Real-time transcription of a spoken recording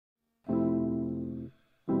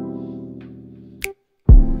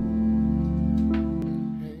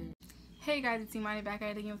Hey guys, it's Imani back at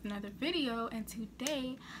it again with another video, and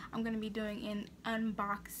today I'm going to be doing an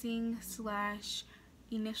unboxing slash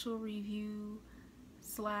initial review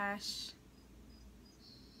slash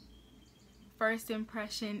first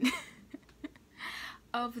impression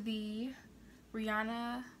of the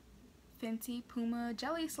Rihanna FENTY PUMA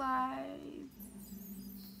jelly slides.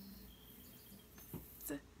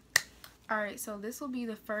 Alright, so this will be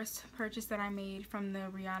the first purchase that I made from the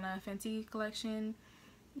Rihanna FENTY collection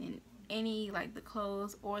in any like the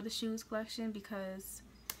clothes or the shoes collection, because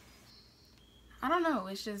I don't know,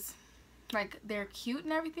 it's just like they're cute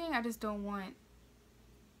and everything. I just don't want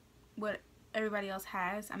what everybody else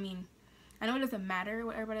has. I mean, I know it doesn't matter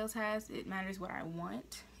what everybody else has, it matters what I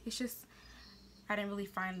want. It's just I didn't really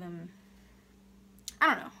find them, I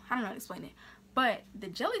don't know how to explain it. But the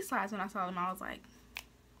jelly slides, when I saw them, I was like,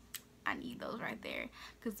 I need those right there,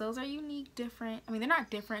 because those are unique, different. I mean, they're not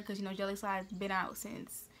different because, you know, jelly slides been out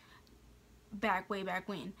since way back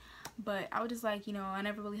when, but I was just like, you know, I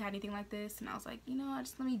never really had anything like this, and I was like, you know,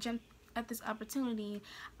 let me jump at this opportunity.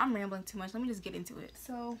 I'm rambling too much, let me just get into it.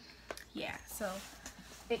 So yeah, so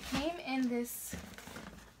it came in this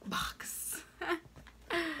box.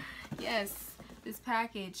 Yes, this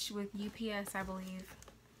package with UPS, I believe.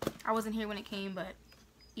 I wasn't here when it came, but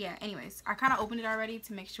yeah, anyways, I kind of opened it already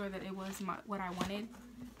to make sure that it was what I wanted.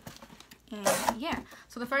 And yeah,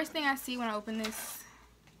 so the first thing I see when I open this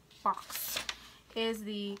box is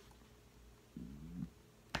the,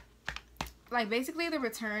 like, basically the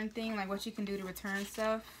return thing, like what you can do to return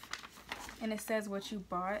stuff. And it says what you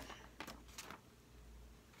bought.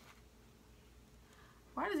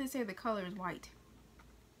 Why does it say the color is white?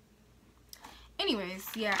 Anyways,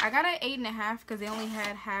 yeah, I got an 8.5 because they only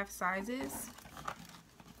had half sizes.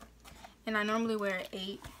 And I normally wear an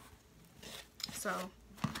 8, so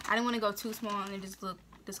I didn't want to go too small and it just look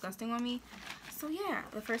disgusting on me. So yeah,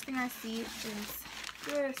 the first thing I see is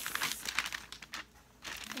this.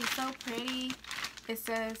 It's so pretty. It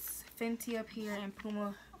says FENTY up here and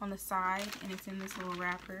PUMA on the side, and it's in this little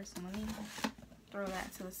wrapper. So let me throw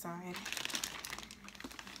that to the side.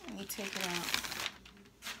 Let me take it out.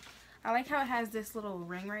 I like how it has this little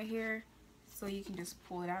ring right here, so you can just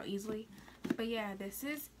pull it out easily. But yeah, this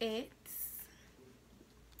is it.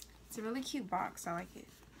 It's a really cute box. I like it.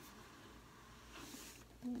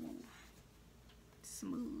 Ooh,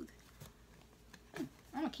 smooth. I'm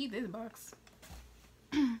gonna keep this box.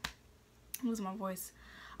 I'm losing my voice.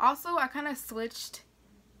 Also, I kind of switched.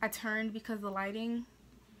 I turned because the lighting,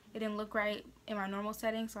 it didn't look right in my normal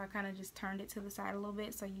setting, so I kind of just turned it to the side a little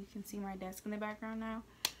bit so you can see my desk in the background now.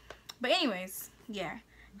 But anyways, yeah.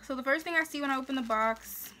 So the first thing I see when I open the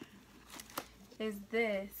box is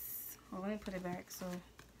this. Well, let me put it back so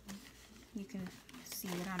you can see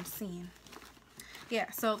what I'm seeing.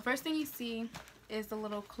 Yeah, so the first thing you see is the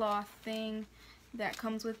little cloth thing that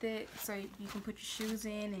comes with it, so you can put your shoes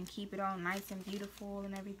in and keep it all nice and beautiful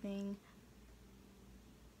and everything.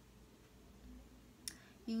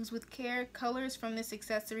 Use with care. Colors from this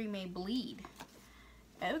accessory may bleed.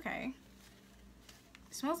 Okay.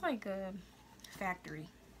 It smells like a factory.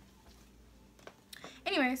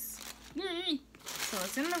 Anyways, so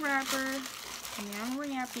it's in the wrapper, and I'm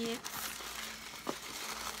gonna wrap it.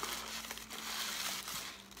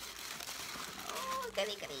 Oh,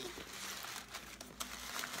 goody goody.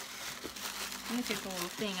 Let me take the little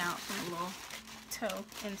thing out from the little toe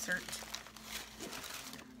insert.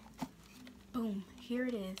 Boom, here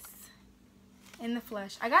it is. In the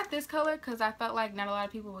flesh. I got this color because I felt like not a lot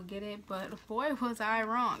of people would get it, but boy was I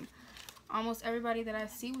wrong. Almost everybody that I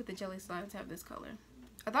see with the jelly slides have this color.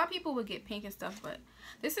 I thought people would get pink and stuff, but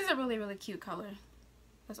this is a really, really cute color.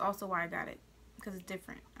 That's also why I got it, because it's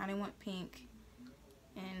different. I didn't want pink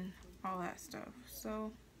and all that stuff.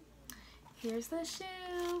 So here's the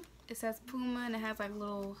shoe. It says PUMA and it has like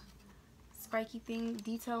little spiky thing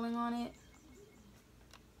detailing on it.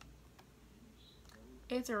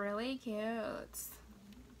 It's really cute. It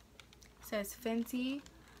says FENTY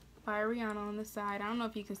by Rihanna on the side. I don't know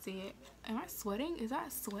if you can see it. Am I sweating? Is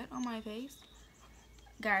that sweat on my face?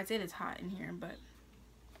 Guys, it is hot in here, but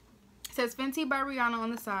it says FENTY by Rihanna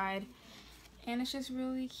on the side, and it's just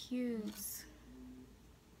really cute.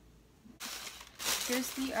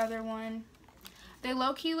 Here's the other one. They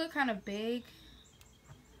low-key look kind of big,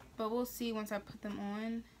 but we'll see once I put them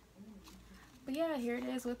on. But yeah, here it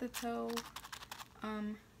is with the toe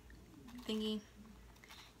thingy.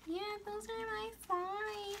 Yeah, those are nice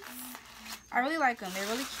slides. I really like them. They're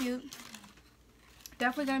really cute.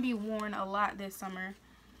 Definitely gonna be worn a lot this summer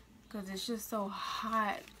because it's just so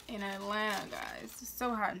hot in Atlanta, guys. It's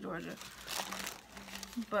so hot in Georgia.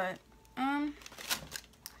 But yeah,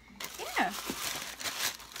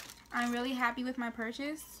 I'm really happy with my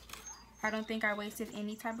purchase. I don't think I wasted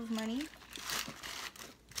any type of money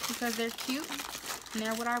because they're cute and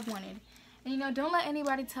they're what I wanted. And you know, don't let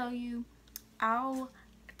anybody tell you, oh,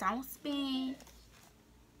 don't spend.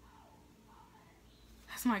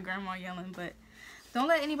 That's my grandma yelling, but don't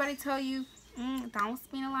let anybody tell you, don't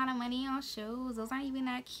spend a lot of money on shoes. Those aren't even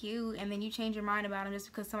that cute. And then you change your mind about them just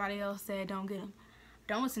because somebody else said don't get them.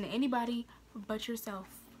 Don't listen to anybody but yourself.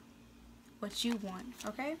 What you want,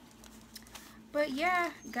 okay? But yeah,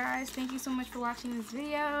 guys, thank you so much for watching this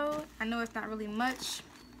video. I know it's not really much,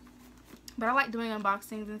 but I like doing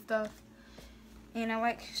unboxings and stuff. And I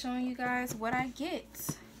like showing you guys what I get.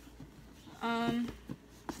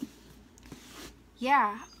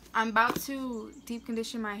 Yeah, I'm about to deep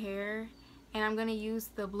condition my hair. And I'm going to use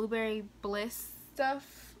the Blueberry Bliss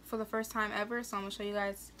stuff for the first time ever. So I'm going to show you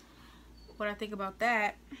guys what I think about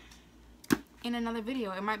that in another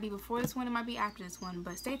video. It might be before this one, it might be after this one,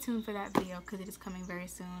 but stay tuned for that video because it is coming very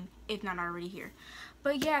soon, if not already here.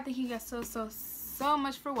 But yeah, thank you guys so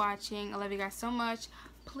much for watching. I love you guys so much.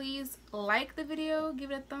 Please like the video,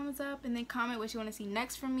 give it a thumbs up, and then comment what you want to see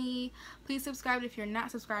next from me. Please subscribe if you're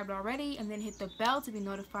not subscribed already, and then hit the bell to be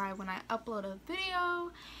notified when I upload a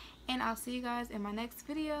video. And I'll see you guys in my next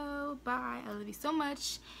video. Bye. I love you so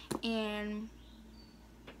much. And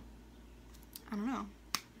I don't know,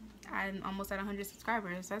 I'm almost at 100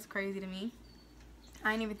 subscribers. That's crazy to me.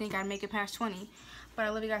 I didn't even think I'd make it past 20. But I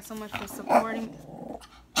love you guys so much for supporting.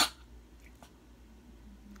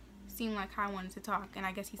 Seemed like I wanted to talk, and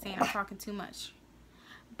I guess he's saying I'm talking too much.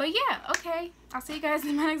 But yeah, okay. I'll see you guys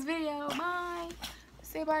in my next video. Bye.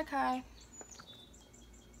 Say bye, Kai.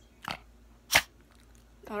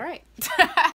 All right.